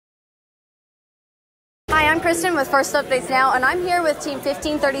Hi, I'm Kristen with First Updates Now, and I'm here with Team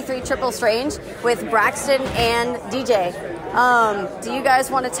 1533 Triple Strange with Braxton and DJ. Do you guys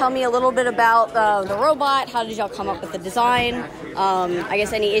want to tell me a little bit about the robot? How did y'all come up with the design? I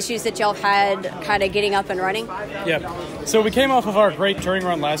guess any issues that y'all had kind of getting up and running? Yeah, so we came off of our great touring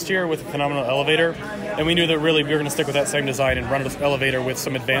run last year with a phenomenal elevator, and we knew that really we were going to stick with that same design and run this elevator with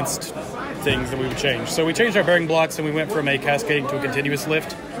some advanced things that we would change. So we changed our bearing blocks, and we went from a cascading to a continuous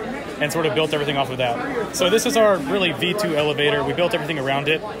lift, and sort of built everything off of that. So this is our really V2 elevator. We built everything around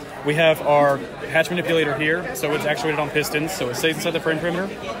it. We have our hatch manipulator here, so it's actuated on pistons, so it stays inside the frame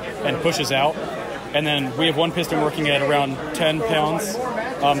perimeter and pushes out. And then we have one piston working at around 10 pounds.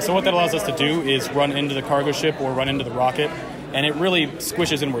 So what that allows us to do is run into the cargo ship or run into the rocket, and it really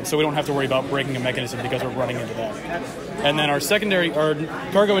squishes inward, so we don't have to worry about breaking a mechanism because we're running into that. And then our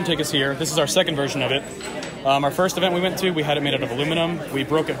cargo intake is here. This is our second version of it. Our first event we went to, we had it made out of aluminum. We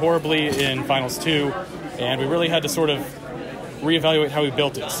broke it horribly in Finals 2, and we really had to sort of reevaluate how we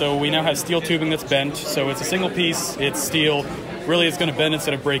built it. So we now have steel tubing that's bent, so it's a single piece, it's steel. Really, it's going to bend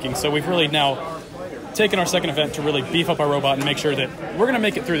instead of breaking. So we've really now taken our second event to really beef up our robot and make sure that we're going to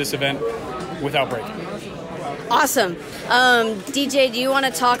make it through this event without breaking. Awesome. DJ, do you want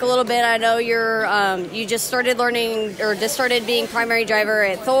to talk a little bit? I know you just started learning or just started being primary driver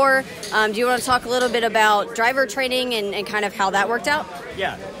at Thor. Do you want to talk a little bit about driver training and kind of how that worked out?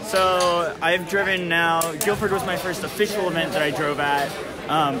 Yeah, so I've driven now, Guilford was my first official event that I drove at,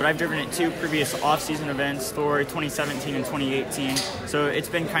 but I've driven at two previous off-season events, Thor 2017 and 2018. So it's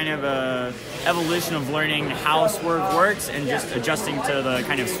been kind of a evolution of learning how swerve works and just adjusting to the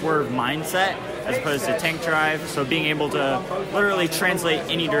kind of swerve mindset as opposed to tank drive. So being able to literally translate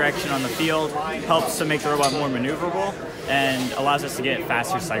any direction on the field helps to make the robot more maneuverable and allows us to get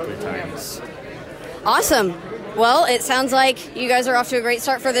faster cycle times. Awesome. Well, it sounds like you guys are off to a great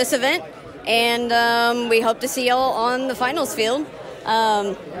start for this event, and we hope to see y'all on the finals field.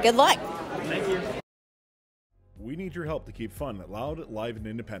 Good luck. Thank you. We need your help to keep fun loud, live, and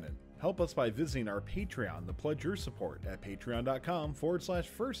independent. Help us by visiting our Patreon to pledge your support at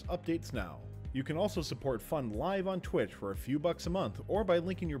patreon.com/firstupdatesnow. You can also support Fun live on Twitch for a few bucks a month or by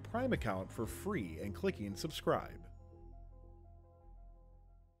linking your Prime account for free and clicking subscribe.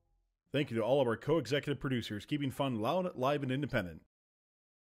 Thank you to all of our co-executive producers keeping Fun loud, live, and independent.